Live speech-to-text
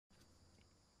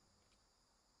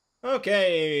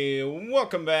Okay,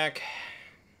 welcome back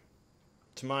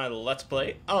to my Let's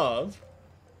Play of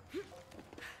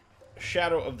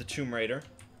Shadow of the Tomb Raider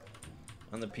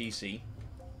on the PC.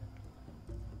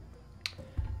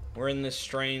 We're in this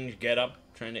strange getup,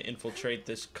 trying to infiltrate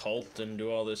this cult and do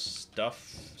all this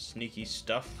stuff, sneaky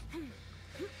stuff,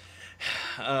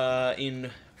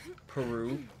 in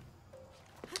Peru.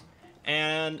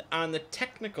 And on the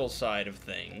technical side of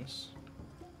things,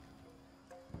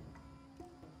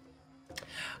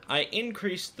 I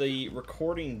increased the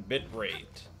recording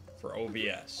bitrate for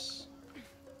OBS.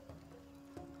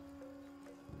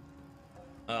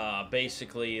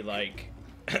 Basically, like,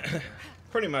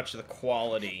 pretty much the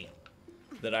quality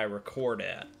that I record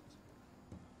at.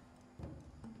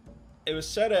 It was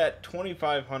set at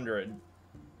 2500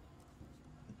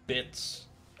 bits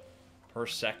per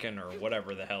second, or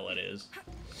whatever the hell it is.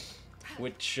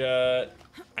 Which, I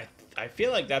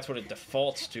feel like that's what it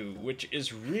defaults to, which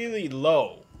is really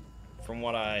low. From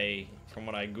what I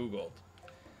googled,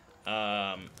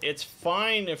 it's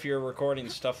fine if you're recording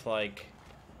stuff like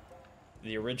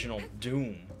the original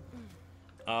Doom,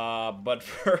 but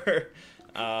for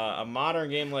a modern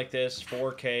game like this,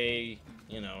 4K,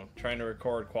 you know, trying to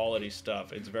record quality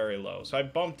stuff, it's very low. So I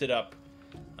bumped it up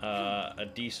a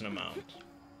decent amount.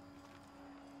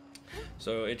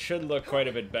 So it should look quite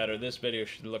a bit better. This video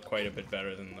should look quite a bit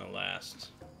better than the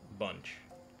last bunch.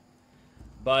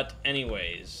 But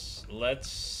anyways,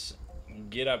 let's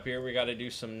get up here. We got to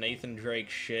do some Nathan Drake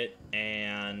shit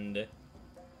and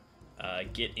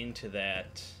get into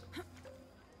that.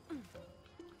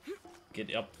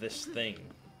 Get up this thing.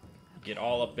 Get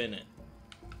all up in it.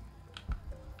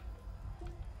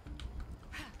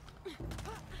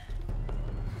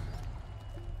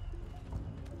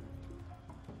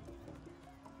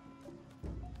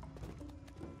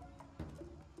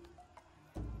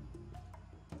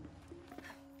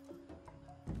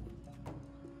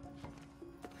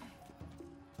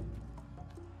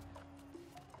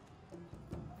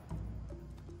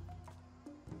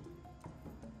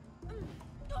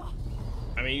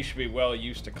 I mean, you should be well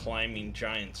used to climbing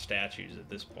giant statues at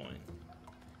this point.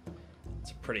 It's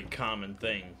a pretty common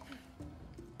thing.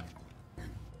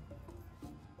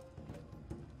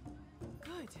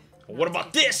 Good. But what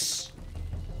about this?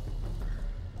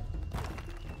 Oh,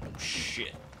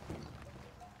 shit.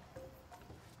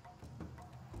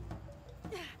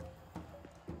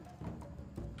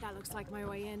 That looks like my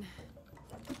way in.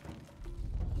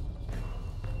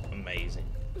 Amazing.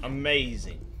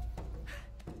 Amazing.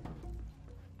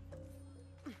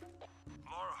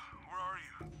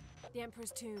 The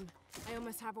Emperor's tomb. I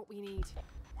almost have what we need.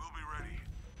 We'll be ready.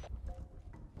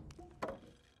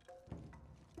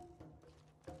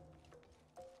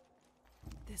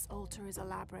 This altar is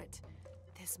elaborate.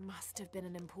 This must have been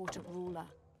an important ruler.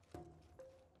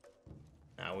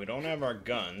 Now, we don't have our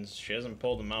guns. She hasn't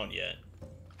pulled them out yet.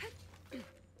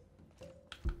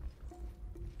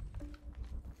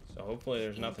 So hopefully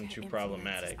there's nothing too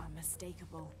problematic.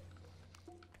 Unmistakable.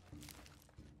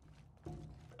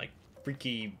 Like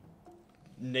freaky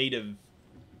native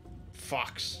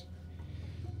fox.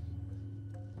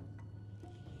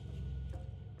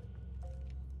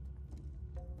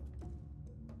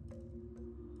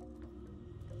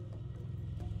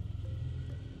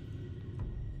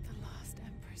 The last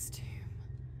Emperor's tomb.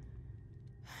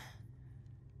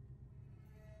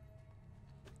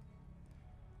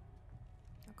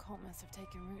 The cult must have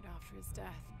taken root after his death.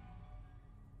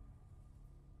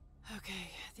 Okay,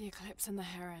 the eclipse and the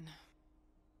heron.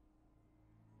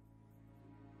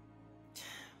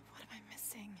 What am I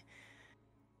missing?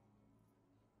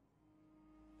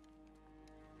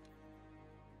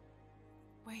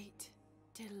 Wait,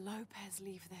 did Lopez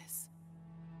leave this?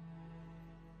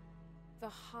 The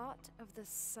heart of the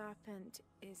serpent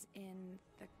is in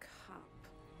the cup.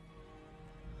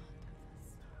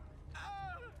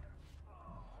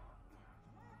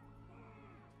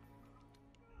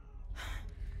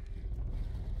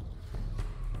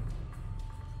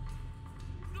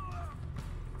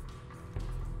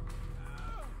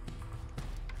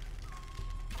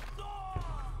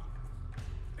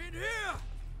 In here!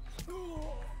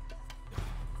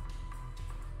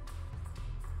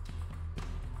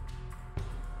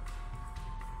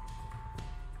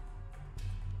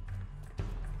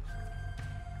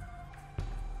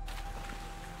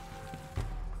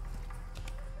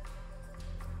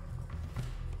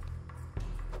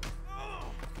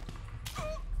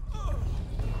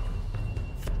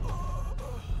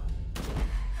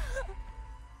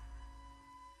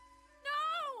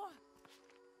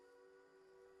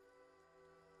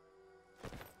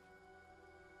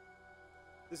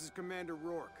 This is Commander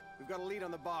Rourke. We've got a lead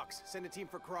on the box. Send a team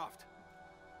for Croft.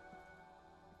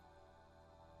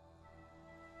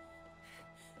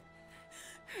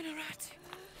 Honorat.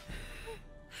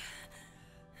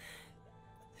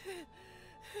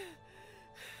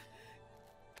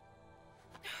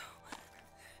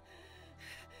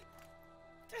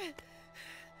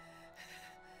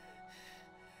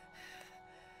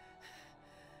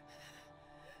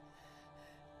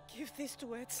 Give this to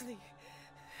Edsley.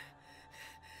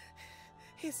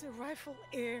 He's a rightful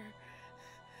heir.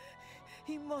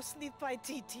 He must live by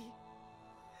TT.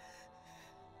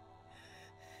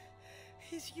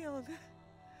 He's young,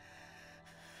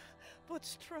 but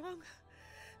strong.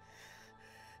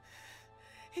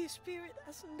 His spirit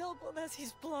as noble as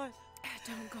his blood.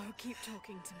 Don't go. Keep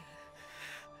talking to me.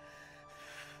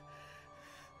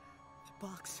 The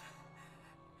box.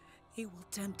 It will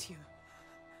tempt you.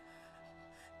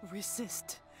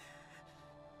 Resist.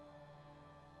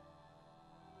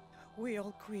 We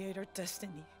all create our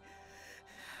destiny.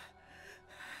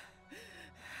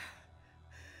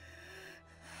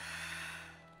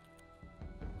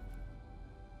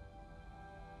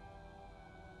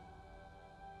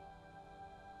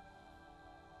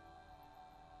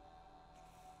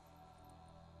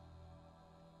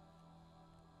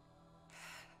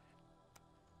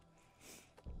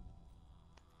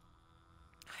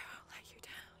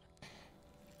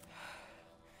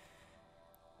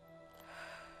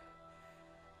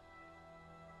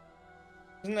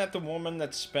 Isn't that the woman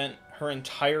that spent her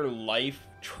entire life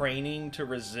training to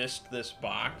resist this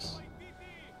box?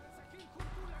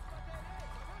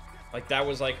 Like, that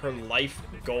was like her life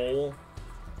goal,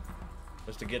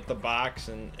 was to get the box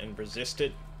and resist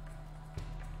it.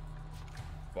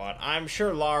 But I'm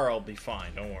sure Lara will be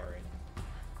fine, don't worry.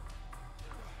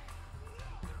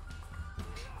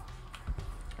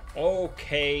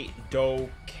 Okay,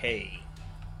 dokay.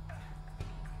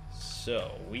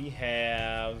 So, we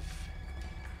have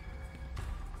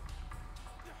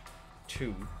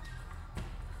 2,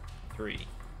 3,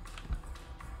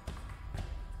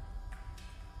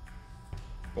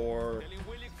 4,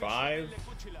 5,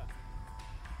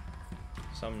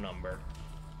 some number.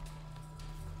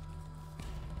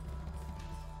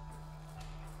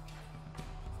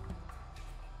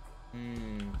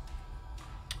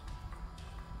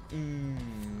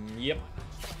 Yep.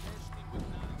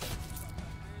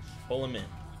 Pull him in.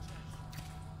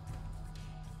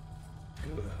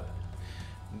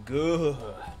 Good.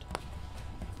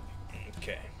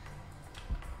 Okay.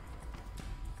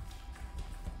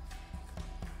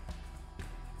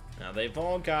 Now they've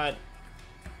all got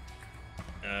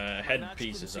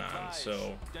headpieces on,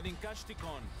 so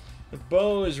the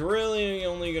bow is really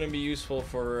only going to be useful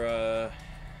for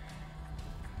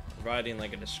providing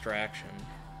like a distraction.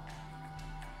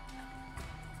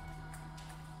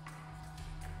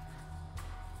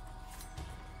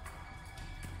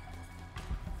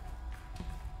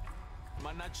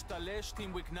 Manach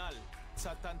tim wignal,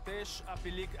 satantesh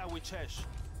apilik awichesh.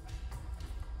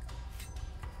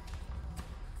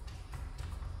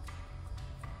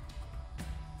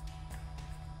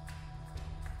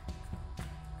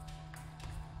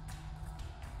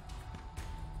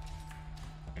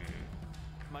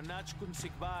 Manach kun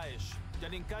sigbaesh,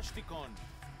 janinkashtikon.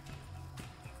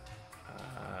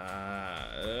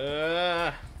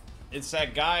 It's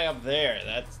that guy up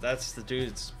there. That's the dude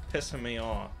that's pissing me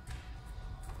off.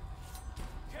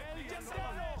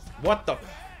 What the?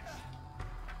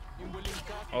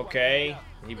 Okay,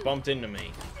 he bumped into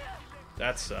me.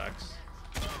 That sucks.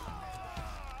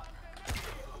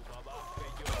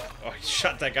 Oh, he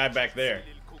shot that guy back there.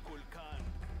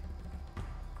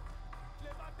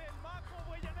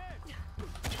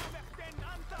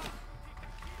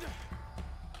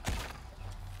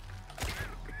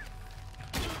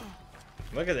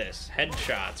 Look at this.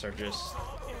 Headshots are just...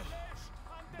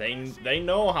 They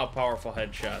know how powerful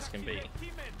headshots can be.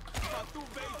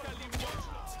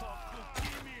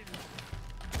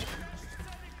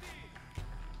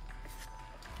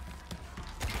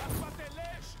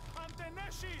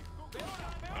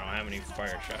 I don't have any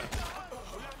fire shots.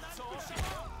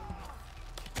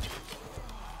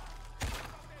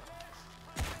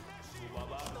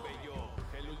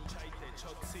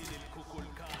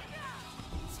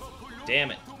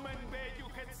 Damn it.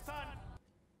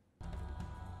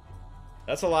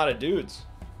 That's a lot of dudes.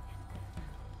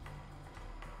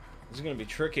 This is gonna be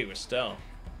tricky with stealth.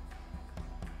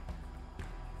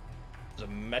 There's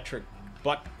a metric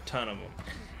butt ton of them.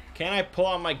 Can I pull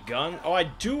out my gun? Oh, I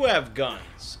do have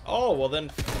guns. Oh, well then,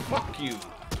 fuck you.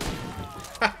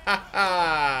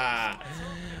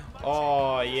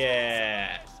 Oh,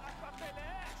 yeah.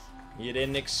 You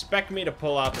didn't expect me to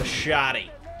pull out the shotty.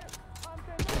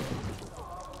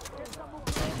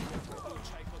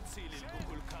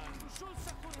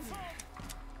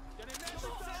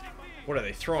 What are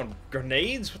they throwing?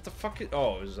 Grenades? What the fuck is...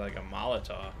 Oh, it was like a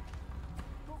Molotov.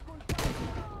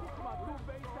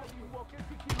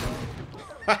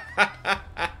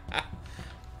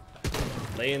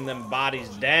 Laying them bodies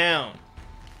down.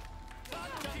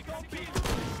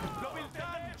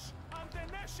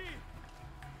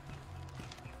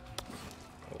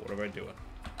 Oh, what am I doing?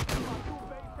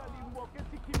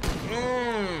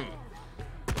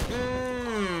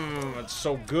 That's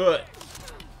so good.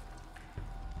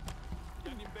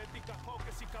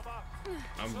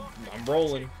 I'm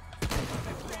rolling.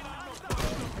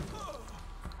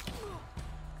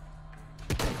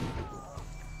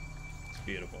 It's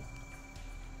beautiful.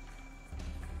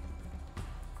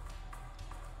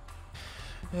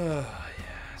 Oh,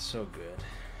 yeah, so good.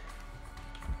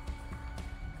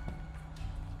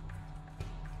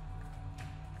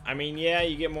 I mean, yeah,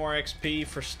 you get more XP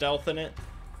for stealthing it.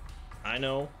 I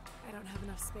know. I don't have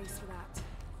enough space for that.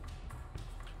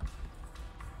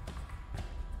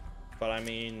 But I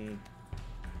mean,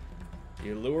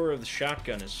 the allure of the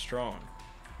shotgun is strong.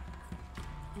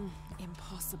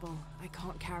 Impossible. I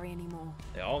can't carry anymore.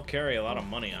 They all carry a lot of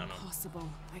money on them. Impossible.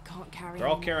 I can't carry They're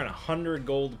all anymore. carrying 100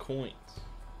 gold coins.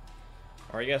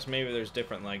 Or I guess maybe there's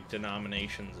different, like,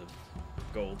 denominations of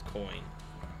gold coin.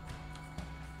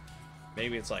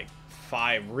 Maybe it's like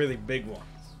 5 really big ones.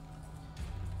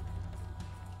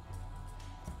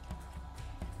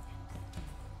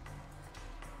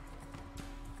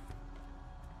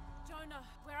 Jonah,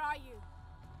 where are you?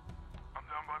 I'm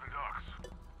down by the docks.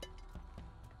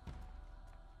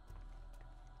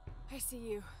 I see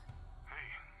you. Hey,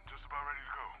 just about ready to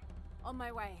go. On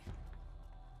my way.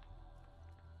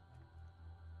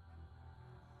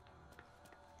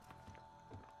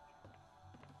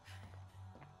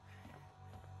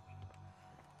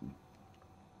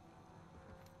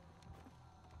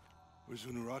 Where's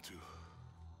Unuratu?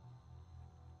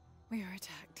 We were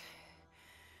attacked.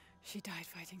 She died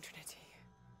fighting Trinity.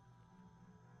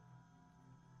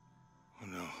 Oh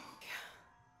no.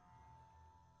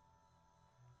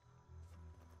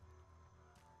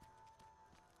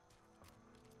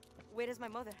 Where is my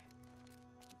mother?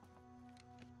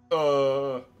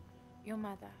 Your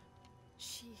mother.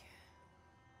 She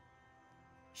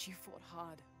fought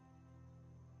hard.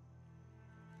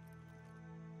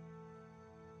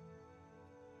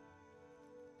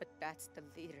 But that's the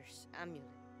leader's amulet.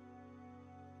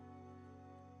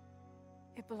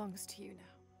 It belongs to you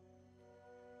now.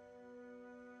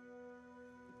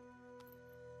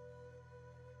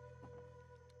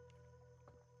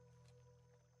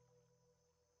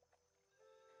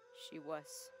 She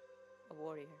was a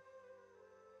warrior.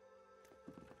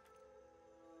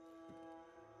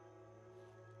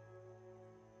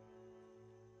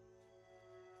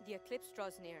 The eclipse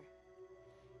draws near.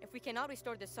 If we cannot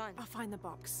restore the sun... I'll find the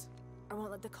box. I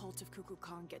won't let the cult of Kukulkan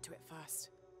Khan get to it first.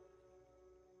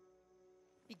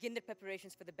 Begin the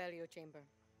preparations for the burial chamber.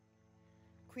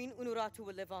 Queen Unuratu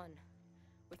will live on,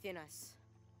 within us.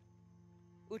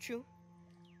 Uchu,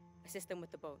 assist them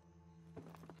with the boat.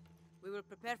 We will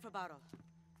prepare for battle.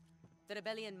 The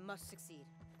rebellion must succeed.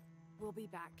 We'll be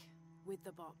back with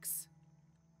the box.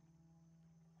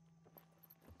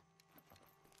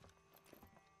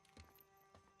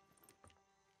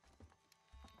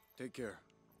 Take care.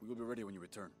 We will be ready when you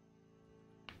return.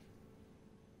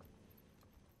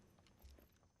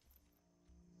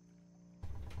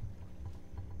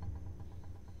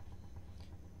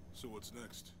 So what's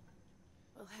next?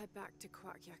 We'll head back to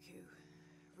Kwakyaku,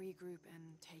 regroup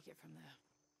and take it from there.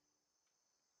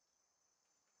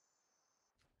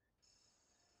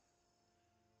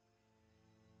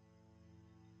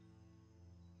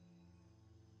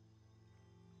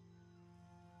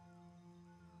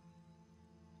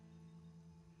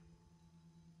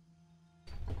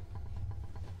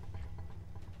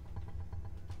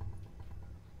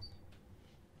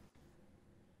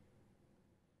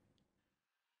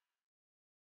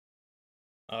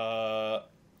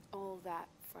 All that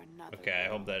for another. Okay, I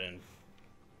hope that didn't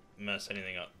mess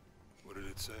anything up. What did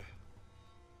it say?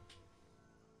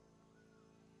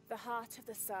 The heart of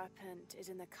the serpent is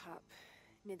in the cup,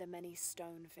 near the many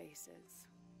stone faces.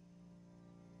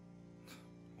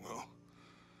 Well,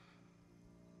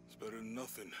 it's better than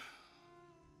nothing.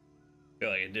 I feel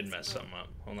like it did mess something up.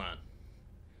 Hold on.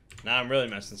 Now I'm really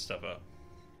messing stuff up.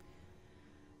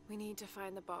 We need to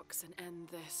find the box and end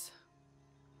this.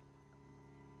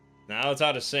 Now it's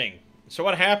out of sync. So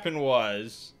what happened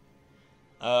was,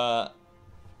 my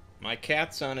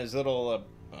cat's on his little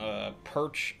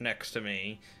perch next to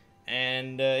me,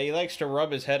 and he likes to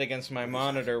rub his head against my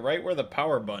monitor right where the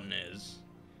power button is.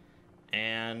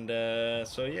 And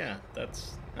so yeah,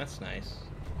 that's nice.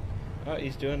 Oh,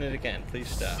 he's doing it again. Please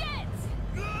stop. Shit!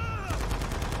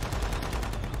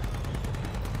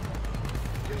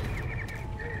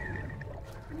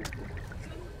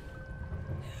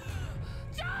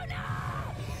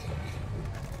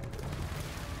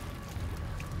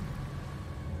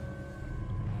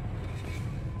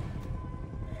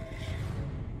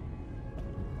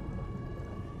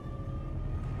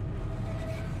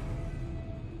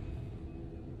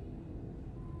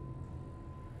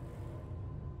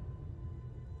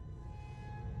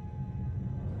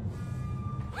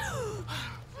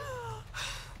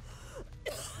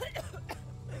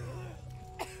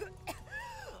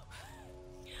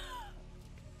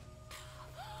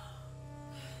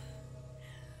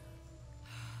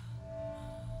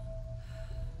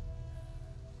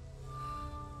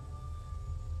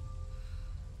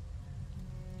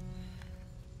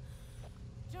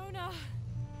 Jonah!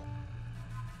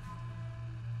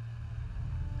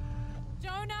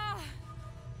 Jonah!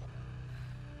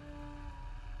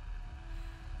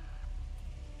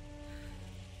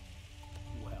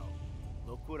 Well,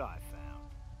 look what I found.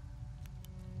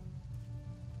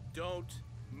 Don't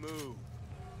move.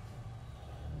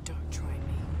 Don't try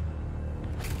me.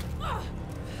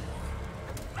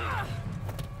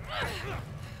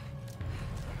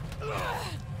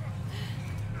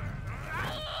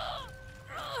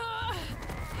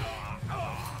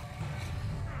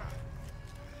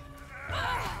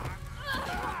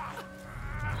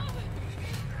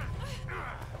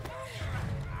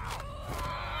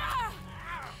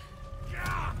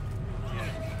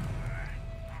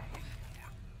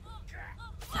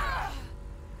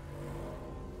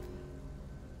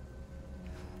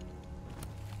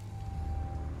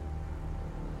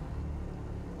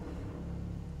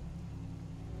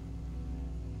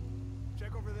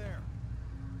 Check over there.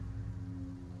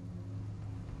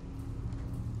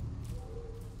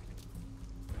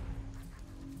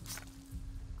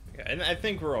 Yeah, and I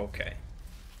think we're okay.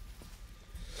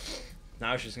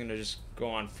 Now she's gonna just go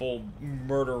on full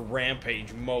murder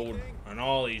rampage mode on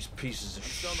all these pieces of I'm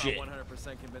shit. still not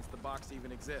 100% convinced the box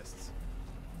even exists.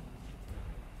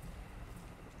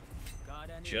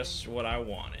 Just what I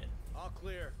wanted. All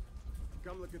clear.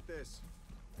 Come look at this.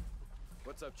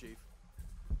 What's up, Chief?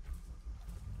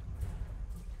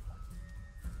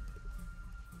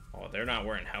 Oh, they're not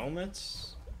wearing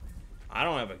helmets? I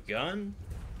don't have a gun?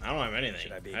 I don't have anything.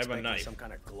 Should I be I have a expecting knife. some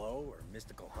kind of glow or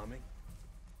mystical humming?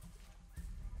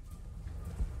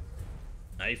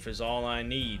 Knife is all I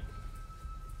need.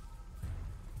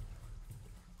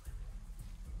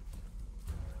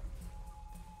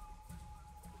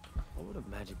 What would a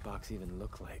magic box even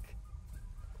look like?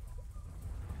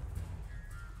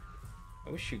 I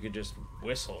wish you could just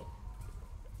whistle.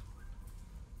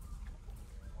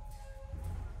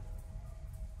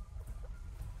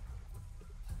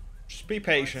 Just be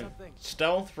patient. something.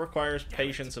 Stealth requires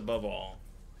patience above all.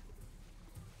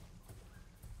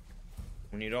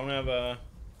 When you don't have a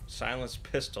silenced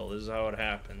pistol, this is how it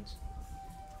happens.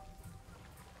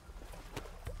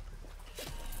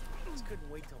 Just couldn't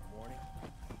wait till morning.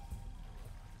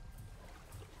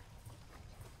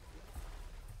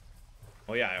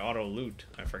 Oh yeah, I auto loot.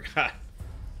 I forgot.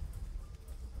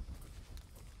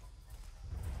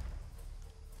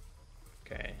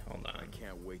 Okay, hold on. I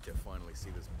can't wait to finally see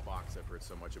this box I've heard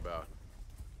so much about.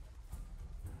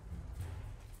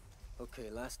 Okay,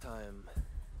 last time,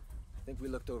 I think we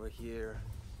looked over here,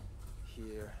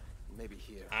 here, maybe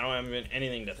here. I don't have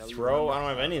anything to That we throw. remember? I don't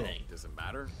have anything. Does it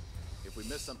matter? If we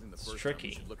miss something the It's first tricky.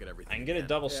 time, we should look at everything I can get a again.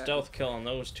 double Yeah. stealth kill on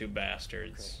those two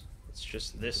bastards. It's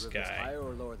just this The river's guy. higher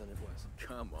or lower than it was?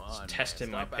 Come on,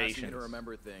 testing man. my Stop asking me patience. to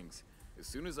remember things. As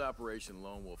soon as Operation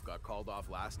Lone Wolf got called off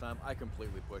last time, I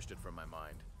completely pushed it from my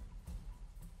mind.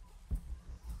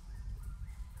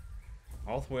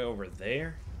 All the way over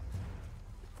there?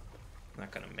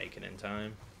 Not gonna make it in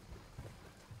time.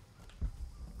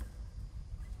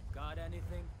 Got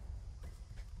anything?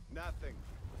 Nothing.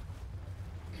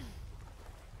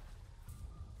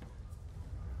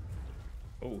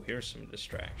 Oh, here's some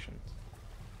distractions.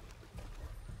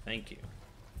 Thank you.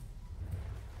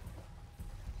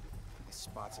 This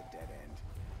spot's a dead end.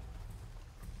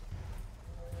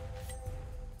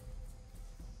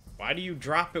 Why do you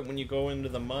drop it when you go into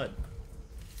the mud?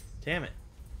 Damn it.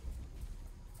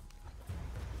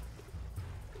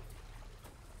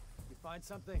 You find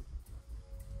something?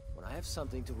 When I have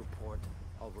something to report,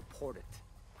 I'll report it.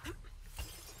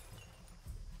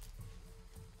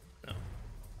 No.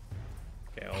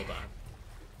 Okay, hold on.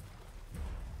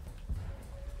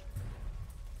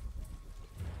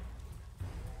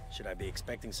 Should I be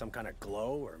expecting some kind of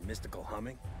glow or mystical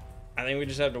humming? I think we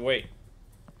just have to wait.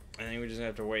 I think we just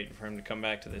have to wait for him to come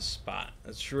back to this spot.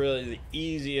 That's really the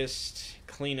easiest,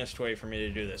 cleanest way for me to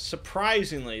do this.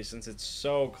 Surprisingly, since it's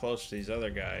so close to these other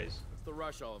guys. What's the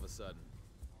rush all of a sudden?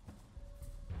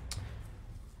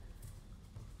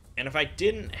 And if I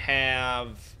didn't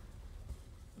have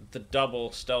the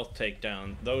double stealth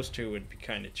takedown, those two would be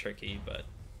kind of tricky, but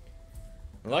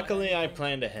luckily I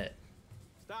planned ahead.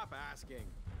 Stop asking.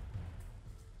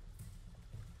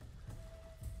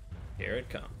 Here it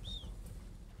comes.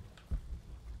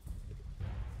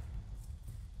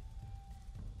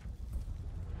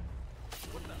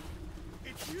 What the?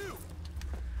 It's you!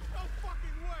 No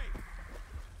fucking way!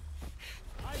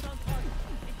 Eyes on target.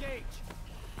 Engage.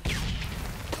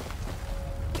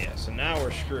 Yeah, so now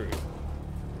we're screwed.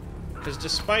 Because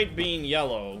despite being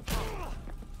yellow...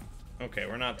 Okay,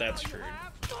 we're not that screwed.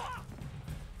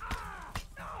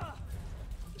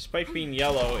 Despite being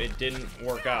yellow, it didn't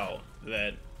work out.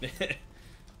 That...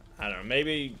 I don't know,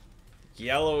 maybe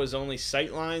yellow is only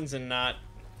sight lines and not,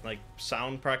 like,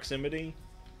 sound proximity?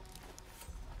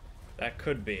 That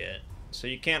could be it. So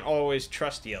you can't always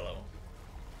trust yellow.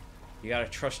 You gotta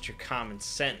trust your common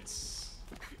sense.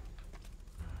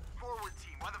 Forward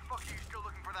team, why the fuck are you still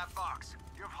looking for that box?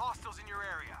 You have hostiles in your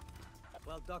area.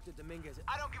 Well, Dr. Dominguez...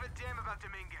 I don't give a damn about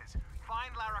Dominguez.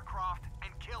 Find Lara Croft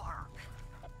and kill her.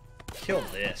 Kill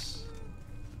this.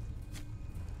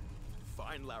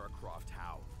 Find Lara Croft,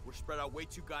 how? We're spread out way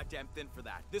too goddamn thin for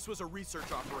that. This was a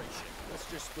research operation. Let's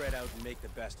just spread out and make the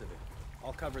best of it.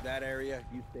 I'll cover that area,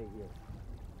 you stay here.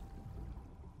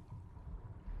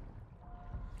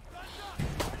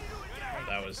 Oh,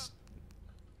 that was...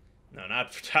 No,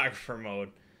 not photographer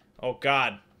mode. Oh,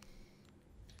 God.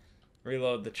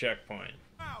 Reload the checkpoint.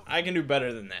 I can do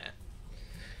better than that.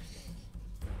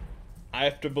 I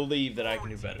have to believe that I can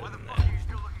do better than Why the that. fuck are you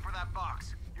still looking for that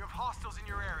box? You have hostiles in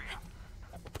your area.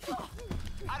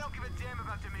 I don't give a damn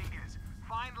about Dominguez.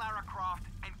 Find Lara Croft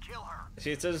and kill her.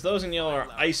 See, it says those in yellow are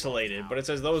isolated, but it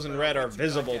says those in red are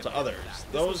visible to others.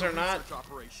 Those are not...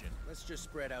 Operation. Let's just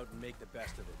spread out and make the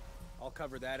best of it. I'll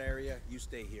cover that area, you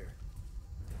stay here.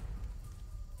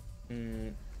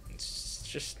 It's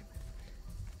just...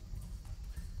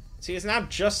 See, it's not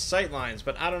just sightlines,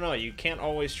 but I don't know. You can't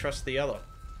always trust the yellow.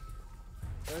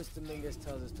 First Dominguez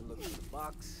tells us to look for the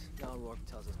box, now Rourke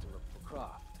tells us to look for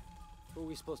Croft. Who are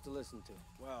we supposed to listen to?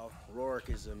 Well, Rourke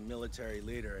is a military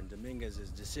leader, and Dominguez's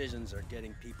decisions are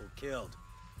getting people killed.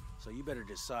 So you better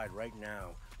decide right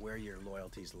now where your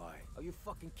loyalties lie. Are you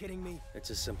fucking kidding me?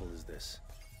 It's as simple as this.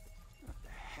 What the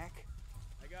heck?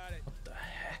 I got it. What the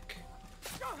heck?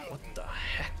 What the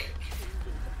heck?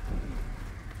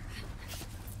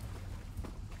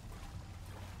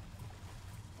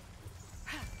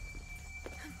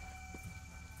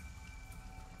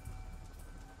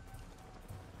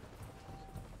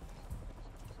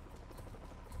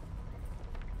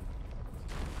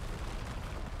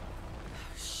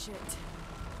 Shit.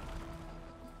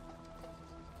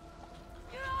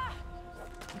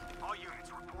 All units,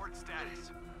 report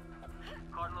status.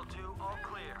 Cardinal 2, all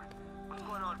clear. What's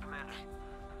going on, Commander?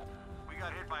 We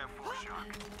got hit by a force shock.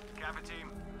 Kappa team.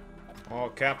 Oh,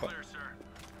 Kappa. Clear, sir.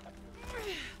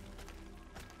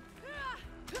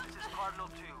 This is Cardinal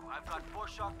 2. I've got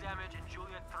force shock damage in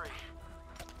Juliet 3.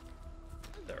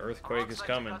 The earthquake is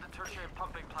coming. The tertiary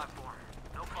pumping platform.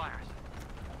 No fires.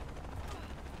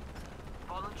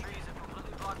 Fallen trees have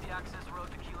completely blocked the access road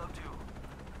to Kilo 2.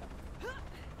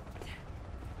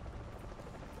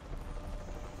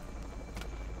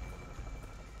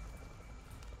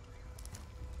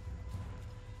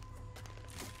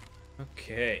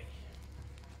 Okay.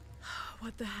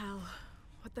 What the hell?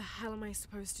 What the hell am I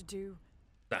supposed to do?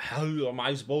 The hell am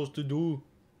I supposed to do?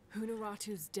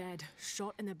 Hunaratu's dead,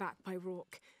 shot in the back by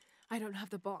Rourke. I don't have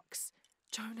the box.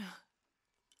 Jonah.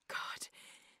 God.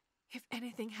 If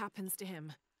anything happens to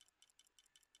him.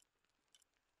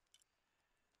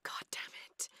 God damn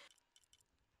it.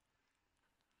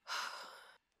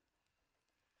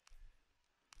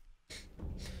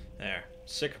 There.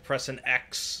 Sick of pressing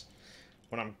X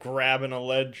when I'm grabbing a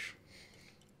ledge.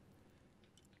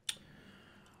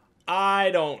 I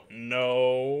don't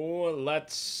know.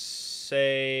 Let's say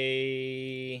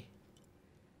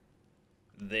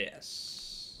this.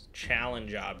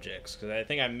 Challenge objects. Because I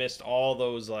think I missed all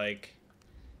those, like,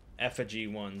 effigy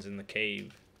ones in the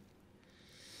cave.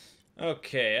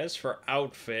 Okay, as for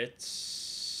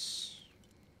outfits...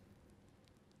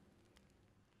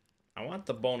 I want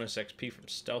the bonus XP from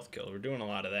stealth kills. We're doing a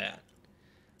lot of that.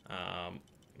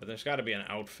 But there's got to be an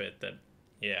outfit that...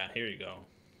 Yeah, here you go.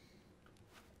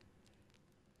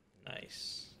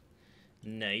 Nice.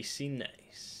 Nicey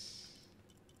nice.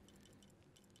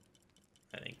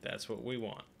 I think that's what we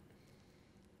want.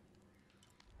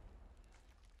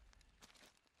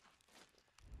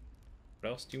 What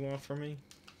else do you want from me?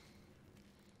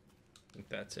 I think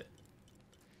that's it.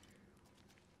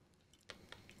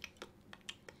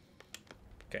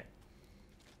 Okay.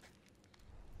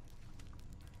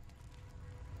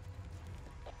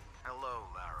 Hello,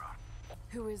 Lara.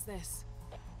 Who is this?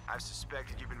 I've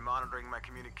suspected you've been monitoring my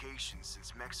communications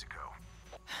since Mexico.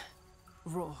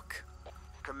 Rourke.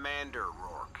 Commander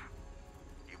Rourke.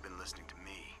 You've been listening to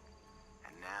me,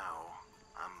 and now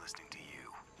I'm listening to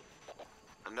you.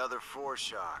 Another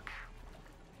foreshock.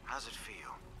 How's it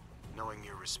feel, knowing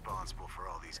you're responsible for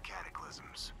all these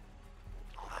cataclysms?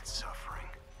 All that suffering.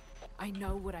 I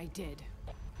know what I did.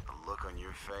 The look on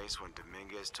your face when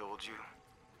Dominguez told you?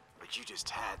 But you just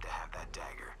had to have that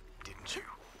dagger, didn't you?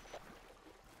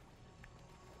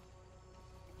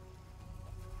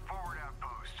 Forward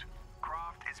outpost.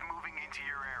 Croft is moving into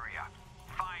your area.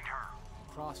 Find her.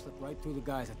 Cross slipped right through the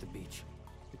guys at the beach.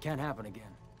 It can't happen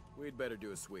again. We'd better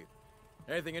do a sweep.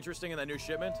 Anything interesting in that new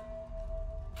shipment?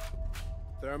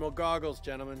 Thermal goggles,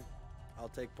 gentlemen. I'll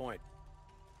take point.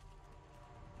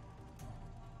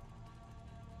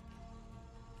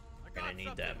 Gonna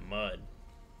need that mud.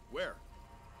 Where?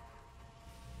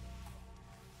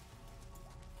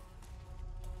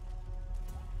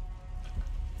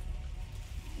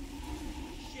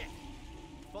 Shit!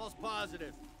 False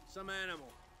positive. Some animal.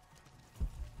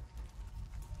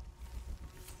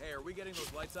 Hey, are we getting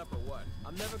those lights up or what?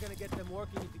 I'm never gonna get them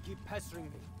working if you keep pestering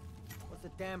me. What's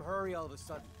the damn hurry all of a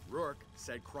sudden? Rourke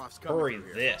said Croft's coming Hurry through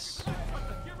here. this.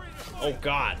 Oh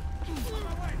god.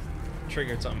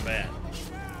 Triggered something bad.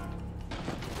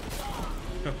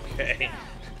 Okay.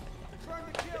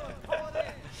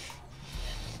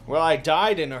 Well, I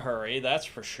died in a hurry, that's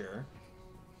for sure.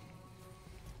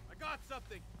 I got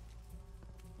something.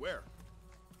 Where?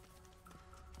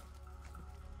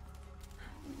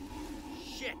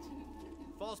 Shit!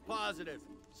 False positive.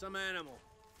 Some animal.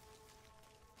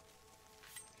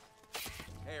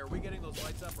 Hey, are we getting those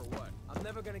lights up or what? I'm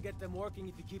never gonna get them working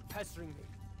if you keep pestering me.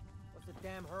 What's the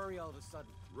damn hurry all of a sudden?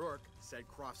 Rourke said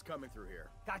Croft's coming through here.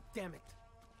 God damn it.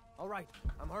 All right,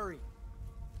 I'm hurrying.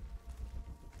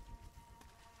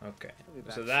 Okay. I'll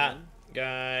be So back that soon.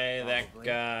 guy, that Probably.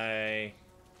 guy, a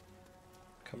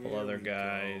couple Here other we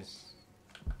guys.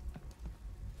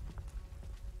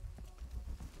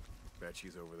 Bet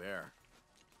she's over there.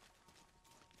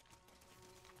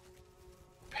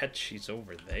 Bet she's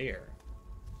over there.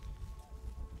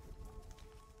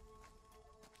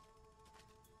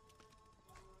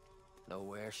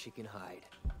 Nowhere she can hide.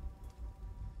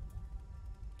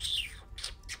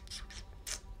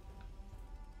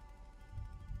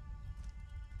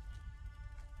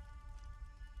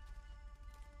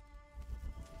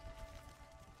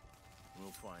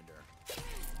 We'll find her.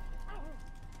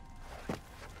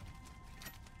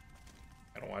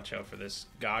 Gotta watch out for this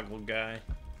goggle guy.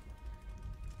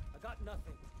 I got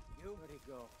nothing. You? Where'd he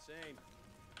go? Same.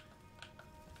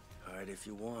 Hide if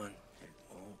you want. It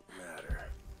won't matter.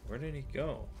 Where did he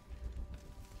go?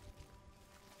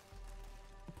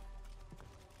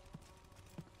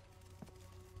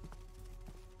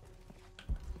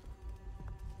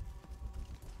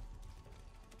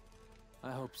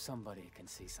 I hope somebody can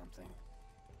see something.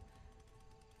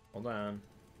 Hold on.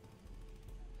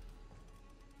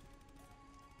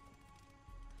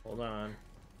 Hold on.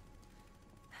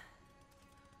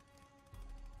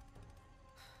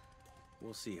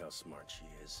 We'll see how smart she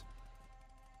is.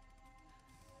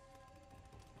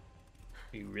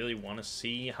 You really want to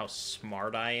see how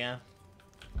smart I am?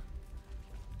 You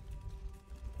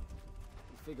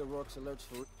figure Rourke's alerts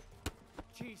for...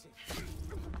 Cheesy.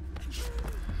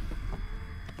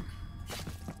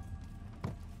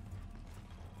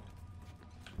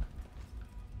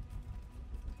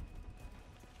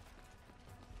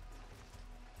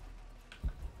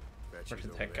 Bet Where she's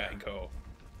did over that guy there. go?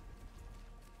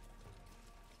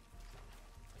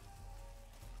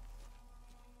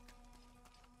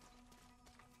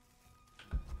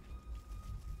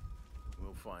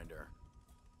 We'll find her.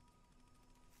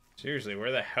 Seriously,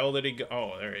 where the hell did he go?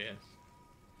 Oh, there he is.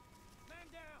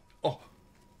 Oh,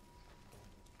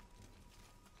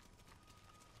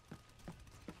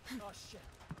 Oh shit.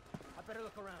 I better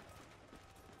look around.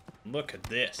 look at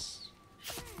this.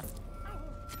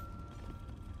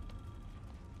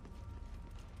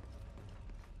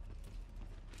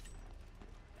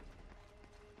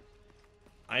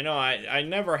 I know I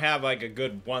never have like a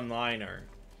good one-liner,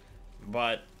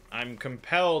 but I'm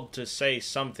compelled to say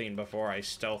something before I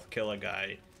stealth kill a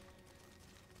guy.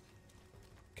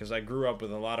 Because I grew up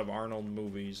with a lot of Arnold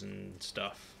movies and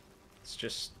stuff. It's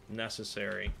just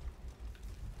necessary.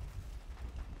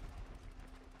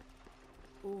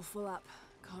 All full up.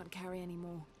 Can't carry any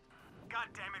more. God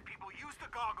damn it, people, use the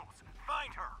goggles.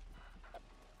 Find her.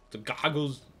 The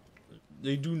goggles,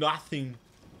 they do nothing.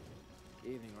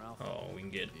 Evening, Ralph. Oh, we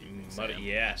can get muddy.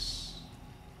 Yes.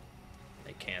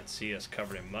 They can't see us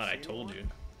covered in mud. I told you.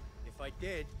 If I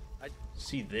did, I'd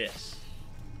See this.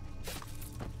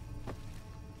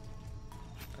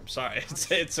 I'm sorry.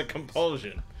 It's a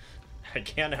compulsion. I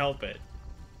can't help it.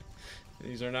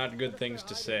 These are not good things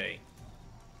to say.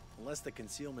 Unless the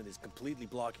concealment is completely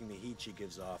blocking the heat she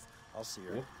gives off, I'll see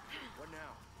her. Whoop. What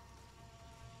now?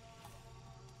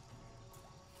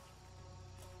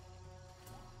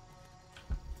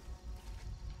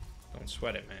 Don't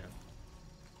sweat it, man.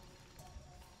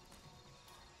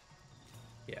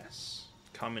 Yes.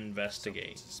 Come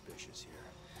investigate. Suspicious here.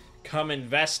 Come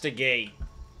investigate.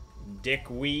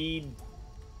 Dickweed.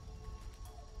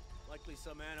 Likely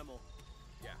some animal.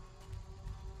 Yeah.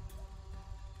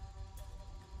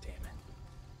 Damn it.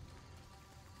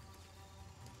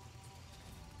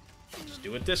 Just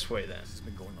do it this way then. This has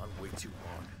been going on way too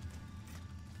long.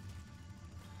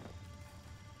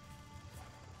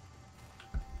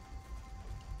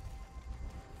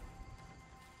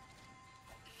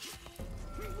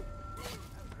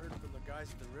 Haven't heard from the guys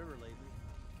at the river lately.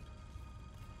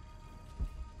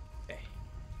 Okay.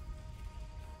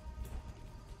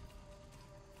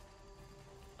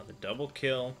 Now the double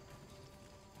kill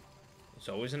is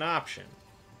always an option.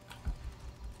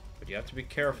 But you have to be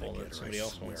careful that somebody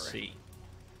else won't see.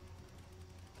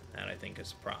 That, I think,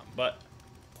 is the problem. But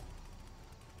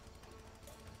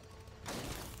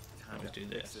let's do Fix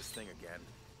this. this thing again.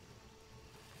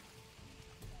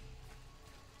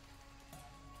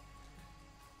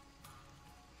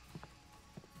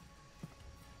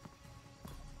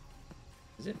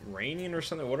 Is it raining or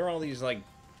something? What are all these, like,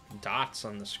 dots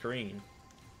on the screen?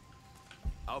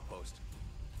 Outpost.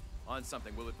 On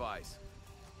something, we'll advise.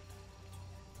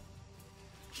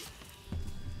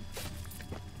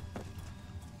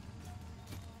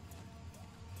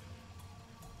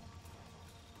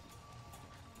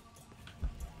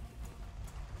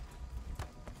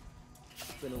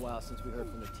 It's been a while since we heard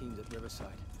from the teams at Riverside.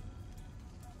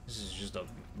 This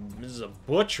is a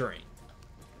butchering.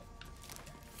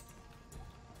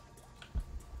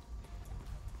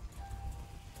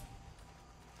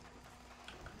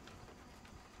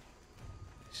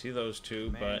 See those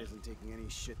two, Man but isn't taking any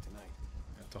shit tonight.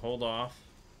 have to hold off.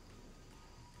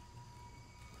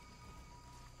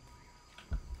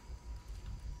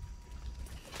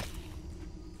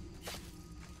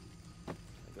 I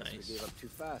guess Nice. we gave up too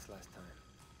fast last time.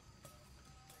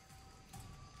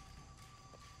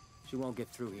 She won't get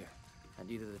through here, and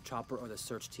either the chopper or the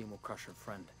search team will crush her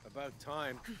friend. About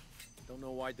time. Don't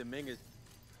know why Dominguez...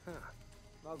 Huh.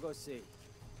 I'll go see.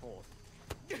 Hold.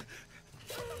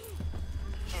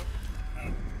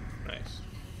 Nice.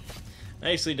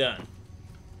 Nicely done.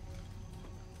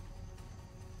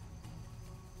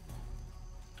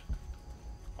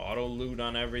 Auto loot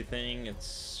on everything.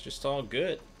 It's just all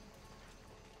good.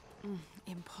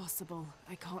 Impossible.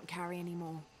 I can't carry any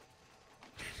more.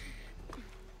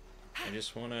 I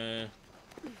just want to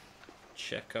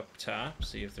check up top,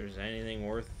 see if there's anything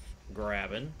worth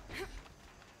grabbing.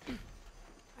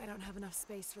 I don't have enough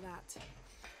space for that.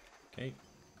 Okay.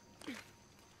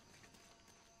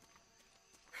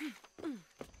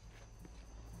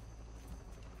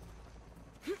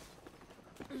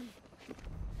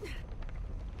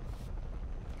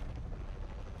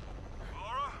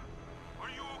 Laura, are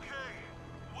you okay?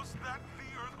 Was that the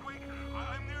earthquake?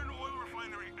 I'm near an oil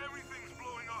refinery. Everything's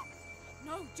blowing up.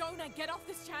 No, Jonah, get off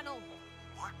this channel.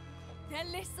 What? They're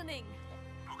listening.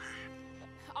 Okay.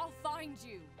 I'll find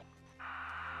you.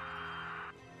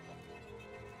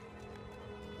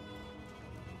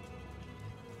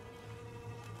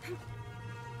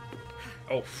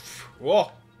 Oh,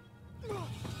 whoa.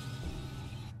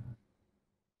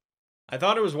 I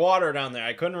thought it was water down there.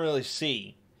 I couldn't really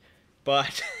see.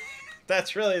 But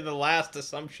that's really the last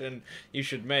assumption you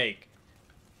should make.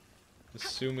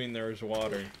 Assuming there's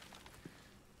water.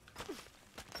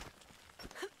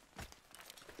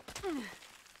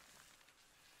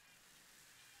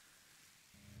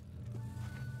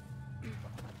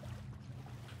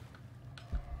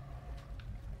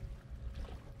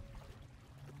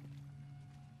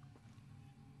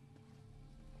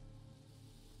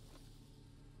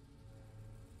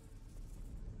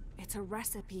 It's a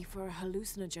recipe for a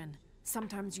hallucinogen,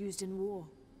 sometimes used in war.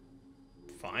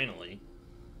 Finally.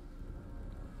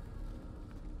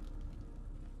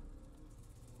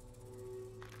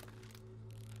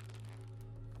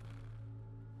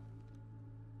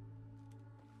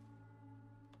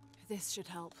 This should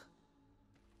help.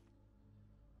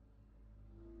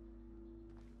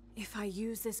 If I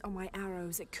use this on my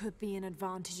arrows, it could be an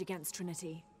advantage against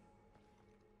Trinity.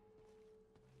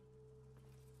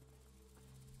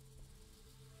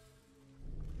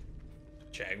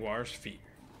 Jaguar's fear.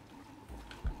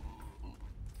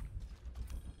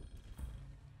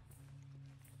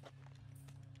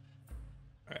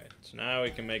 Alright, so now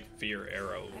we can make fear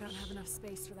arrows. I don't have enough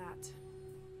space for that.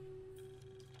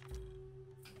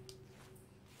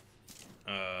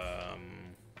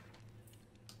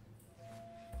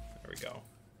 There we go.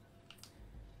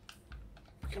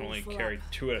 We can only carry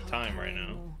 2 at a time right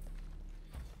now.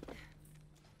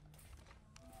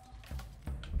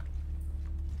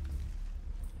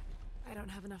 I don't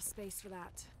have enough space for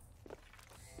that.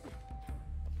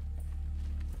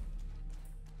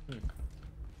 I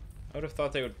would have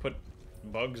thought they would put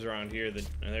bugs around here that...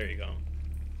 Oh, there you go.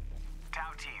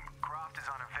 Tau team, Croft is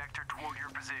on a vector toward your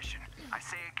position. I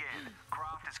say again,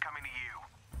 Croft is coming to you.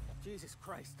 Jesus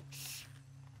Christ.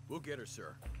 We'll get her,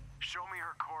 sir. Show me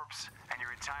her corpse, and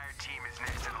your entire team is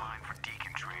next in line for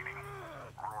deacon training.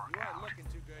 Rourke You out. aren't looking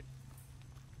too good.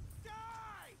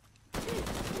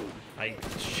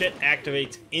 Shit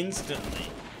activates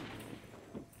instantly.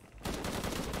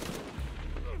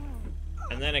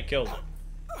 And then it kills him.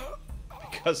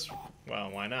 Because, well,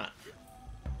 why not?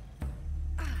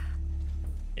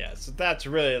 Yeah, so that's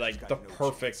really like the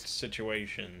perfect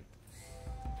situation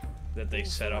that they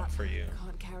set up for you.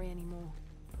 Can't carry anymore.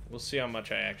 We'll see how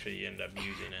much I actually end up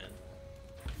using it.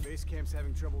 Base camp's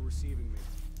having trouble receiving me.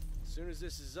 As soon as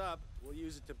this is up, we'll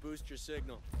use it to boost your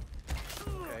signal.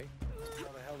 Okay.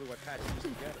 How the hell do I patch these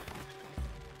together?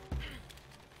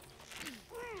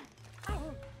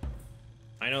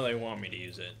 I know they want me to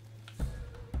use it.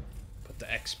 But the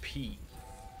XP.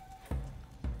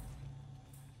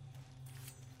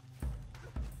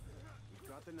 We've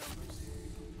got the numbers.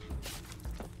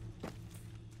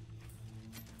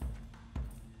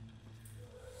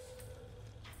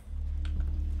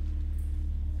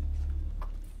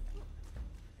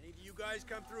 Any of you guys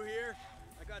come through here?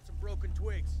 I got some broken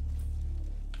twigs.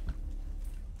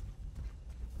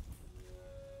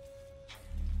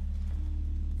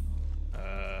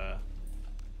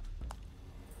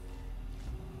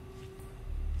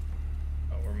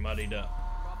 Oh, we're muddied up.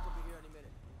 Croft will be here any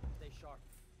minute. Stay sharp.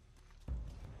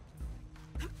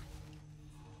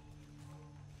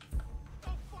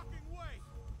 No fucking way!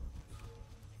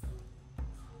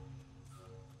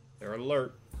 They're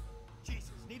alert.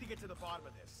 Jesus, need to get to the bottom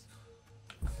of this.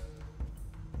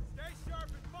 Stay sharp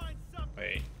and find something.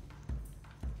 Wait.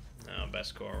 No,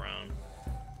 best go around.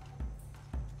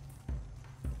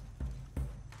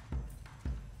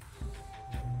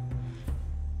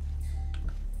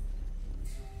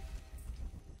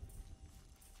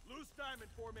 Loose diamond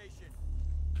formation.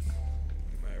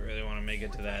 I really want to make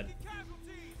it to that.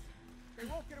 Casualties. They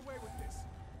won't get away with this.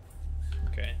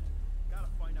 Okay. Gotta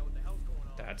find out what the hell's going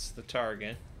on. That's the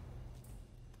target.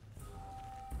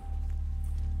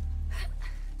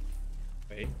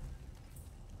 Wait.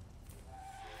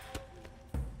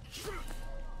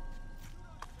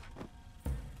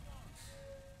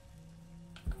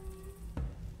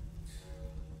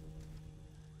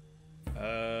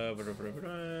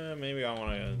 Maybe I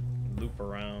want to loop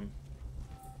around.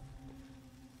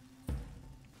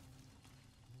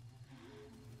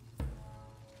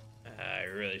 I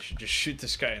really should just shoot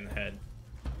this guy in the head.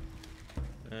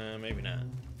 Maybe not.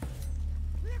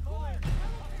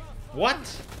 What?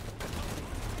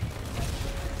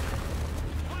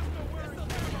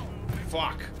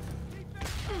 Fuck.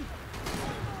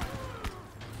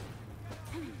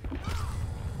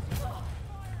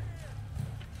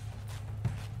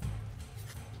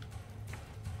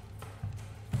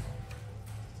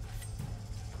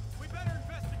 We better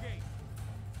investigate.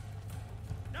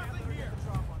 Nothing here.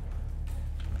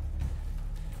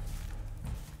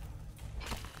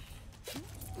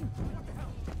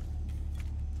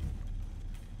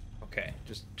 Okay,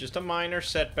 just a minor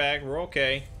setback. We're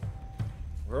okay.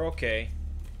 We're okay.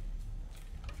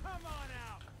 Come on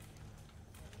out.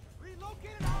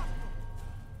 Relocate an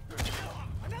hospital.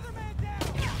 Another man down.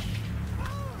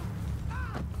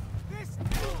 This.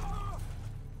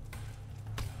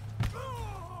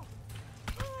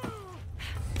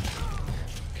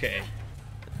 Okay.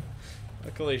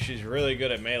 Luckily, she's really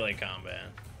good at melee combat.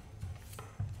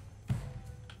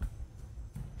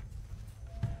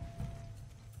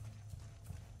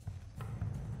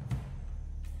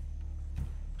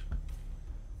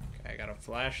 Okay, I got a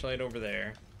flashlight over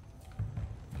there.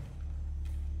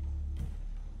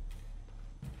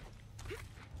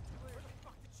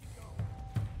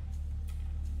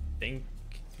 Think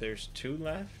there's 2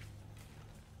 left?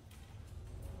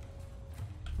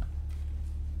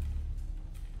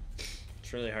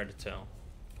 It's really hard to tell.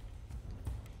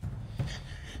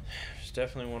 There's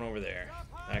definitely one over there.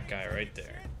 That guy right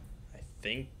there. I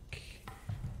think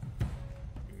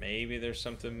maybe there's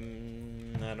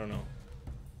something, I don't know.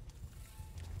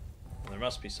 There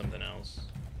must be something else.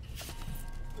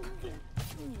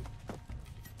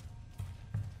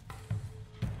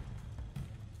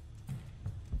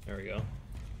 There we go.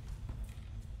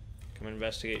 Come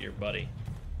investigate your buddy.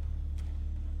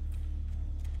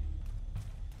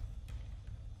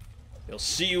 He'll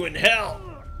see you in hell!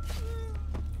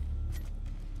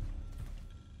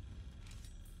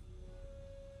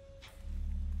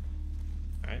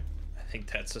 Alright. I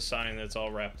think that's a sign that's all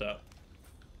wrapped up.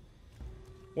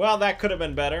 Well, that could have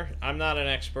been better. I'm not an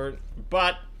expert,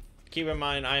 but keep in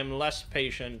mind I am less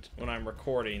patient when I'm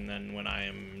recording than when I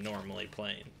am normally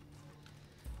playing.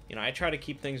 You know, I try to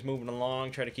keep things moving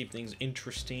along, try to keep things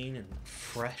interesting and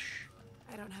fresh.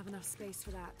 I don't have enough space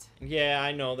for that. Yeah,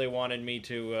 I know they wanted me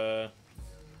to,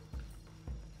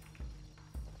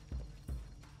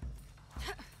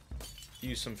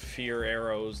 use some fear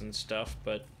arrows and stuff,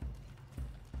 but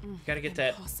you gotta get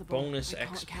that bonus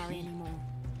XP.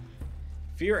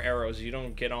 Fear arrows, you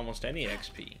don't get almost any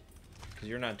XP, because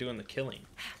you're not doing the killing.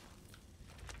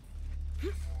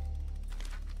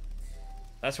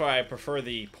 That's why I prefer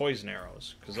the poison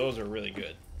arrows, because those are really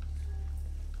good.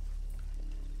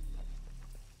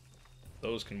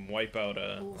 Those can wipe out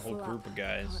a whole group of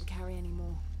guys. Can't carry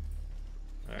anymore.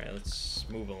 Alright, let's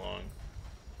move along.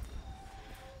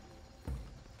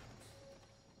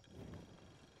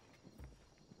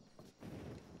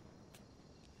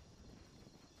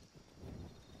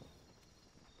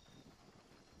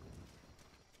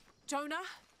 Jonah?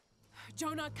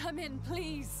 Jonah, come in,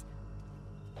 please.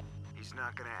 He's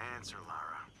not gonna answer,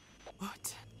 Lara.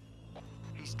 What?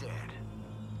 He's dead.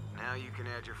 Now you can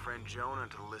add your friend Jonah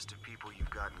to the list of people you've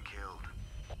gotten killed.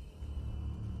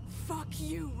 Fuck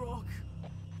you, Rock.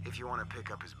 If you want to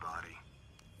pick up his body,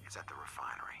 it's at the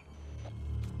refinery.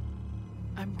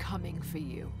 I'm coming for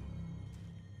you.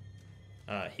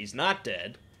 He's not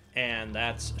dead, and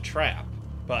that's a trap,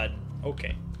 but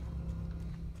okay.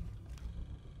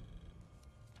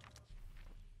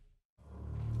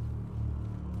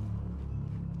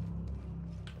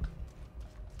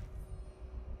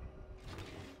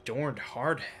 Adorned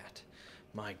hard hat.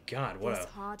 My God, what this a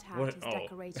hard hat what is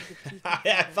decorated with teeth.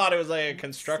 I thought it was like a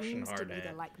construction hard seems to be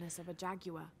hat. the likeness of a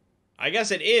jaguar. I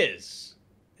guess it is.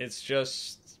 It's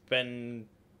just been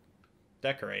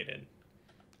decorated.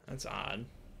 That's odd.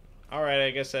 All right, I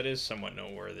guess that is somewhat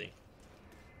noteworthy.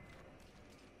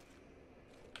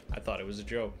 I thought it was a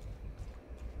joke.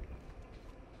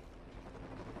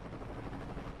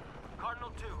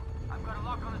 Cardinal 2, I've got a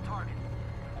lock on the target.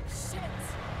 Shit!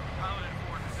 Pilot in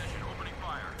forward position, opening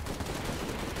fire.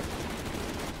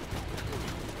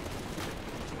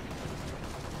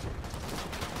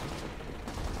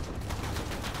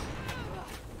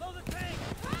 Load the tank!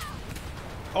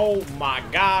 Oh my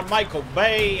God, Michael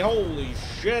Bay! Holy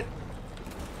shit!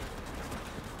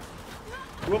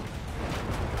 Whoop.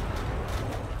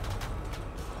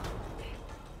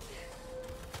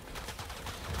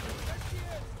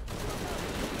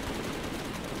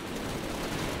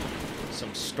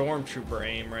 Some stormtrooper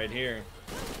aim right here.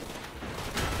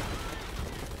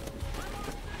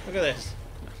 Look at this.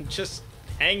 I'm just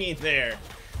hanging there.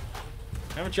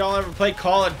 Haven't y'all ever played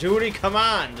Call of Duty? Come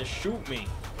on, just shoot me.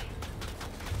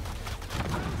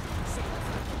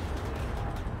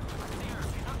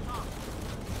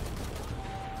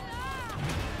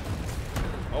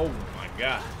 Oh my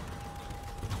God.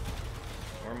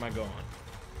 Where am I going?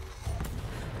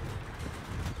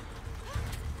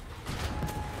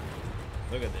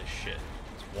 Look at this shit.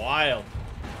 It's wild.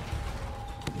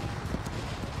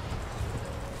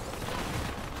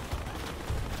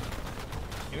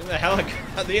 Even the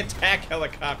helicopter, the attack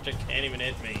helicopter can't even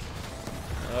hit me.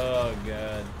 Oh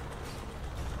God.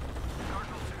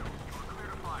 Cardinal 2, you are clear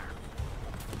to fire.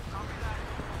 Copy that.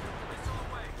 Missile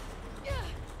away.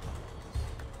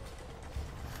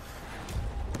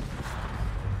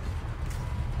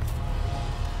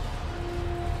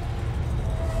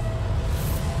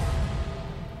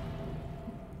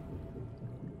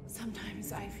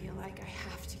 Sometimes I feel like I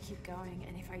have to keep going,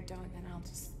 and if I don't, then I'll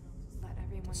just let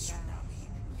everyone down.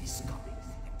 Is coming,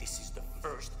 and this is the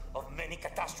first of many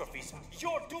catastrophes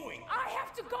you're doing. I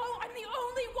have to go! I'm the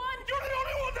only one! You're the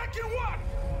only one that can walk!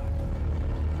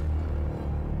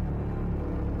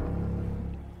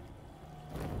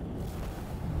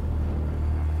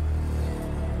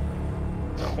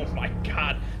 Oh my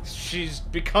God. She's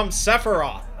become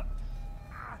Sephiroth.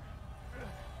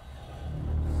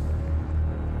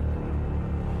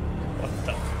 What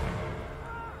the?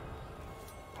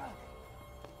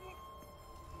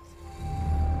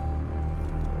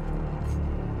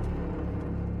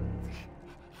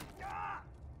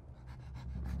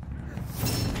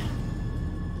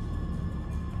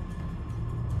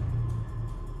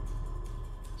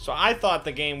 So I thought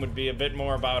the game would be a bit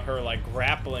more about her, like,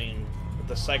 grappling with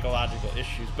the psychological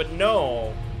issues. But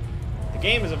no, the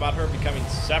game is about her becoming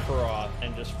Sephiroth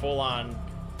and just full-on...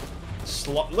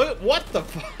 Look, what the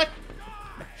fuck?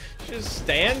 She just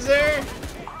stands there?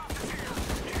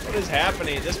 What is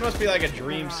happening? This must be like a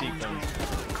dream sequence.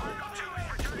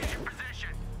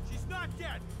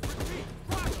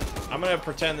 I'm gonna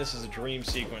pretend this is a dream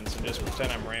sequence and just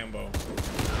pretend I'm Rambo.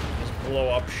 Just blow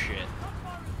up shit.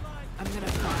 I'm gonna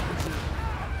find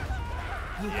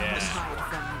you. You Yeah. can't hide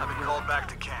from me. I've been called back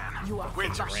to Can. You are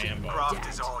Winter, Rambo. Croft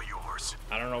is all yours.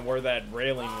 I don't know where that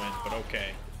railing went, but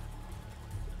okay.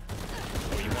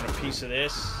 Oh, you want a piece of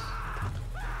this?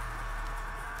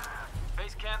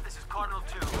 Base camp, this is Cardinal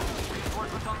 2.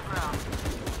 Reinforcements on the ground.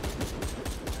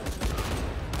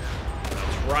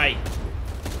 That's right.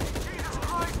 Jesus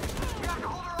Christ! We gotta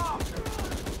hold her off!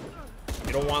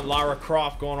 You don't want Lara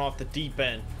Croft going off the deep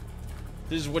end.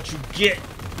 This is what you get.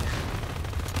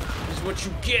 This is what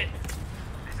you get.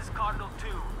 This is Cardinal 2.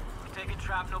 We're taking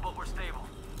shrapnel, but we're stable.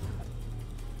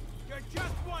 You're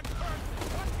just one person.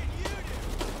 What can you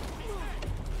do?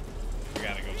 We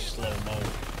gotta go slow-mo.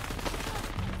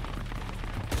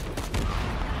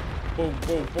 Boom,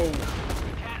 boom, boom. You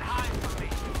can't hide from me.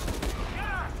 Get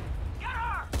her! Get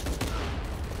her!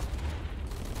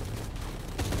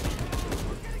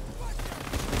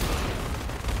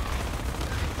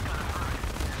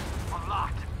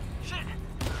 Unlocked. Shit!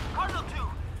 Cardinal 2!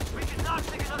 We cannot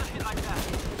take another hit like that.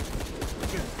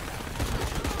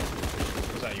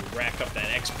 That's how you rack up that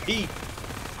XP.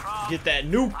 Croft, Get that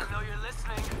nuke. I know you're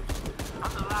listening.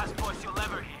 I'm the last voice you'll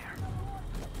ever hear.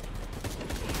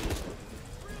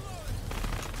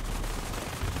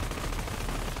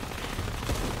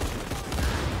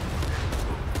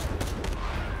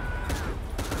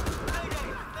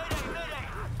 Mayday!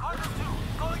 Cardinal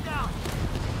 2, going down!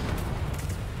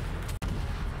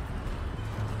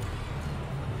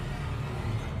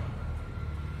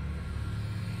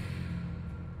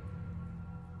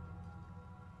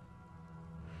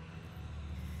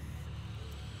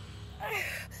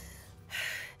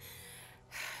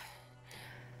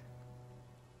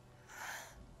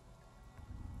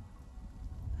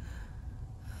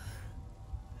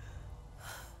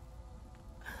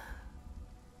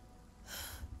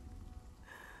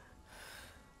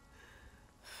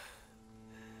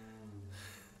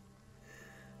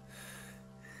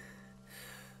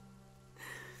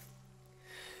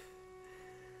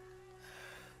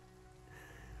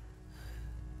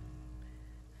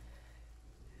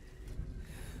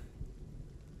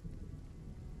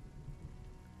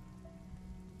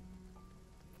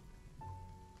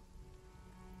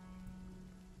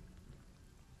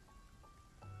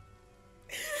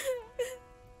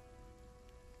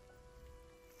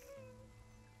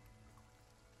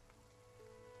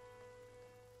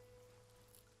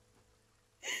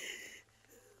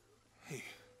 Hey.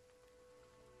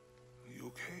 Are you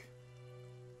okay?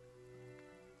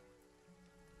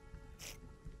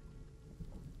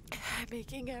 I'm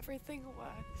making everything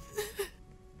worse.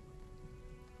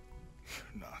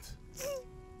 You're not.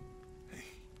 Hey,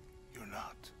 you're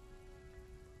not.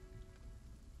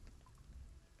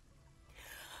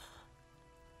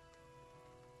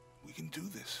 We can do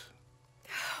this.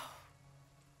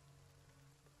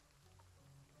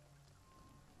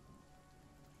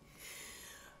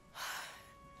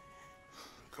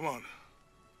 Come on.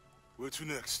 Where to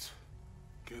next?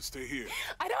 Can't stay here.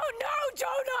 I don't know,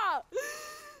 Jonah!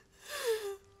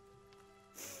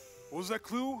 What was that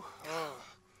clue?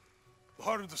 The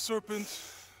heart of the serpent,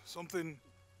 something.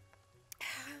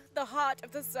 The heart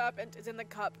of the serpent is in the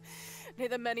cup, near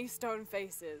the many stone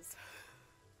faces.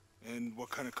 And what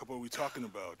kind of cup are we talking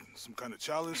about? Some kind of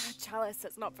chalice? A chalice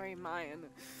that's not very Mayan.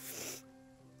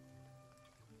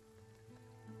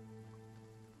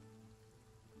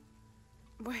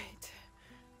 Wait.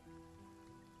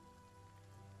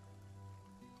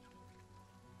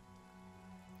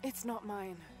 It's not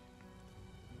mine.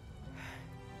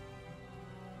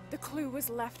 The clue was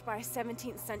left by a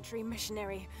 17th century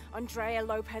missionary, Andrea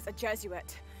Lopez, a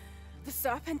Jesuit. The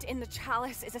serpent in the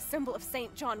chalice is a symbol of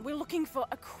St. John. We're looking for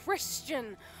a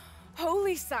Christian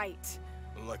holy site.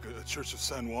 Like a Church of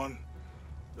San Juan?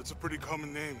 That's a pretty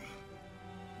common name.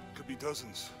 Could be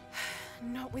dozens.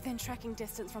 Not within trekking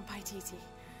distance from Paititi.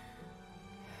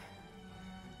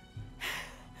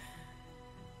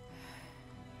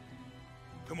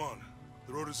 Come on,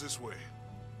 the road is this way.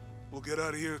 We'll get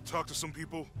out of here, talk to some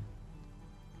people.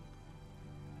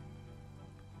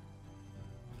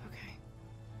 Okay.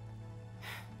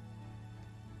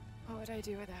 What would I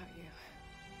do without you?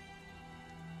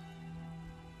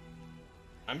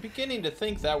 I'm beginning to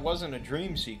think that wasn't a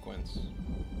dream sequence.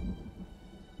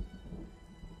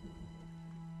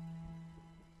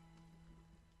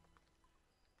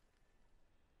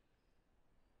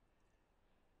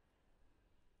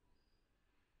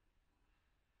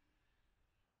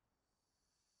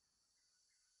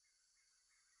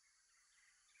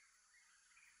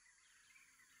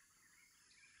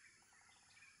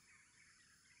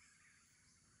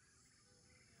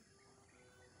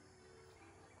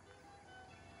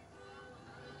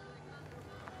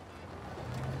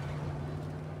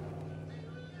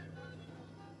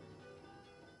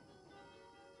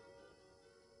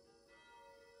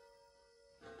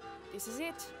 This is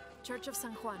it. Church of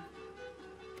San Juan.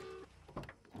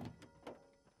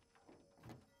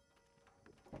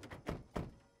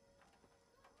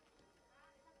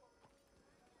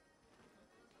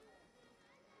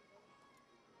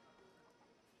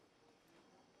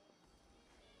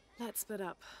 Let's split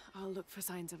up. I'll look for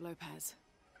signs of Lopez.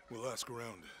 We'll ask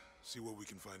around, see what we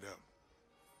can find out.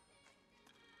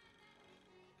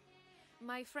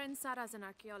 My friend Sarah's an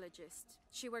archaeologist.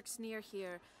 She works near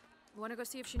here. Want to go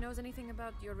see if she knows anything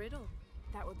about your riddle?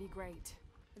 That would be great.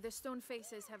 The stone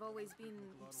faces have always been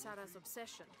Sarah's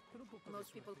obsession.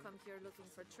 Most people come here looking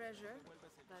for treasure,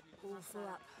 but all full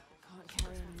up. Can't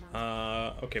carry any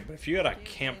more. Okay, but if you had a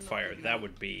campfire, that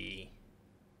would be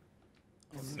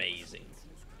amazing.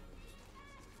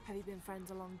 Have you been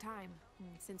friends a long time?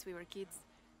 Since we were kids.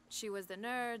 She was the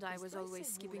nerd, I was always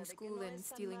skipping school and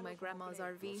stealing my grandma's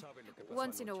RV.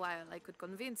 Once in a while, I could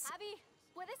convince... Abby,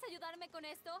 ¿puedes ayudarme con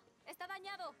esto? Está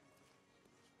dañado.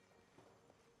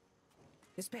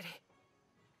 Espere.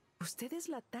 ¿Usted es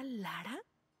la tal Lara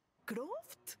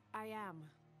Croft? I am.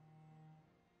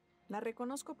 La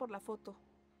reconozco por la foto.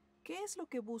 ¿Qué es lo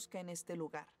que busca en este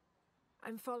lugar?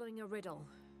 I'm following a riddle.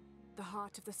 The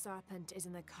heart of the serpent is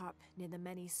in the cup near the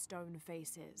many stone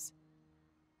faces.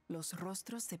 ¿Los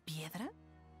rostros de piedra?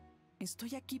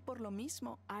 Estoy aquí por lo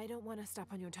mismo. I don't want to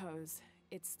step on your toes.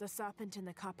 It's the serpent in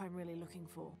the cup I'm really looking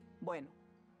for. Bueno,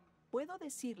 puedo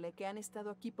decirle que han estado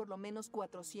aquí por lo menos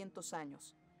 400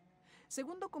 años.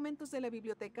 Según documentos de la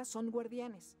biblioteca, son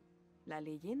guardianes. La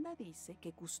leyenda dice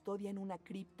que custodian una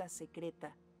cripta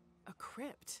secreta. A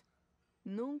crypt?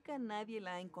 Nunca nadie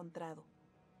la ha encontrado.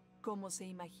 Como se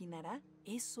imaginará,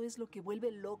 eso es lo que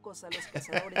vuelve locos a los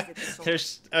cazadores de tesoros.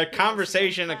 There's a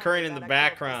conversation occurring in the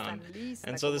background,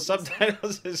 and so the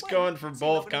subtitles is going for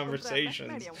both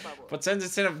conversations. But since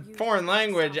it's in a foreign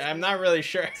language, I'm not really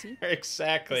sure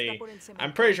exactly.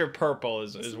 I'm pretty sure purple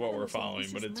is what we're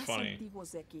following, but it's funny.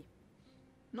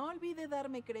 No olvide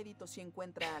darme crédito si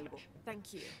encuentra algo.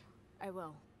 Thank you. I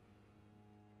will.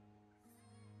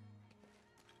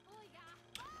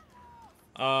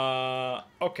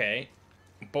 Okay.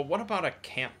 But what about a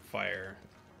campfire?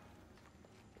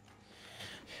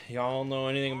 Y'all know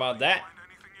anything about that?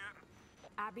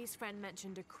 Abby's friend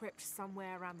mentioned a crypt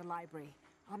somewhere around the library.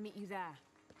 I'll meet you there.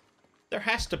 There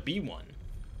has to be one.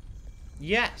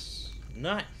 Yes.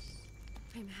 Nice.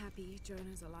 I'm happy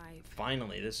Jonah's alive.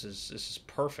 Finally, this is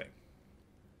perfect.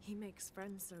 He makes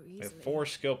friends so easily. We have 4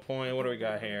 skill points. What do we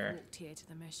got here? Here to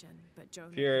the mission, but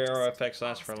Jonah Fury arrow effects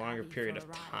last for a longer period of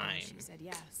time. She said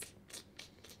yes.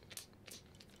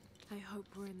 I hope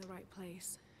we're in the right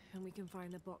place, and we can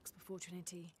find the box before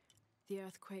Trinity. The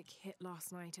earthquake hit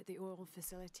last night at the oil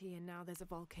facility, and now there's a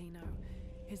volcano.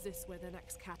 Is this where the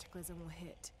next cataclysm will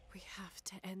hit? We have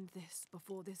to end this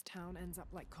before this town ends up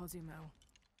like Cozumel.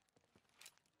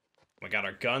 We got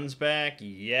our guns back.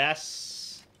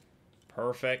 Yes.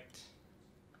 Perfect.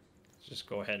 Let's just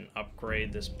go ahead and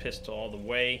upgrade this pistol all the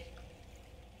way.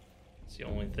 It's the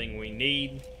only thing we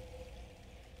need.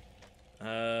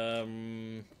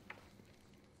 Okay,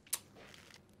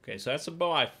 so that's the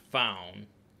bow I found.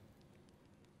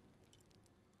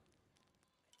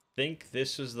 I think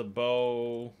this is the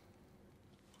bow.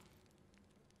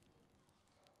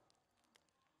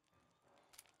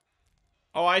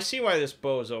 Oh, I see why this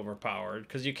bow is overpowered,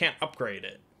 because you can't upgrade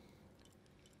it.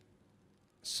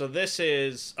 So this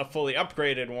is a fully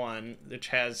upgraded one, which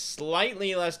has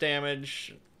slightly less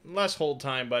damage, less hold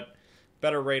time, but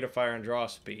better rate of fire and draw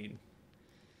speed.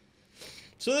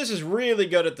 So this is really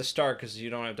good at the start, because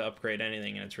you don't have to upgrade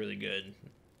anything, and it's really good.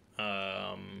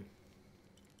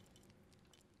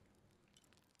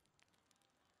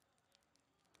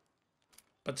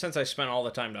 But since I spent all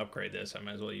the time to upgrade this, I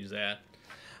might as well use that.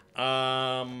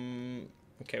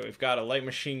 Okay, we've got a light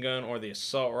machine gun or the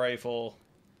assault rifle.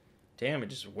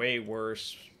 Damage is way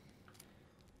worse.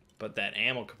 But that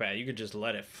ammo capacity, you could just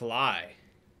let it fly.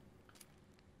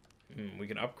 We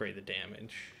can upgrade the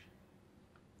damage.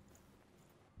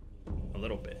 A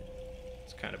little bit.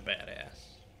 It's kind of badass.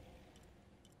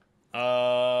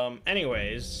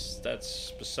 Anyways,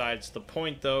 that's besides the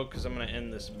point though, because I'm going to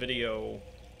end this video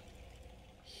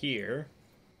here.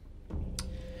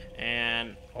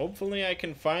 And hopefully I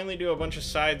can finally do a bunch of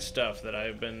side stuff that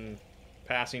I've been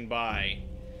passing by.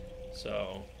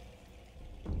 So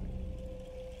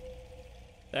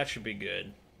that should be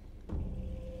good.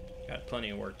 Got plenty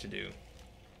of work to do.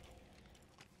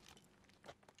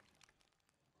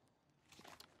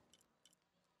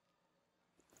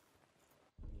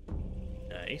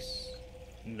 Nice.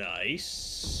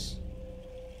 Nice.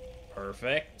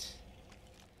 Perfect.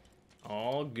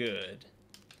 All good.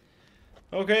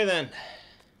 Okay then.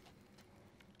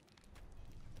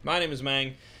 My name is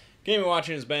Mangg. Game you're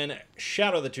watching has been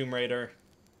Shadow of the Tomb Raider.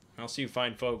 I'll see you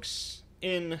fine folks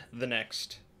in the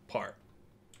next part.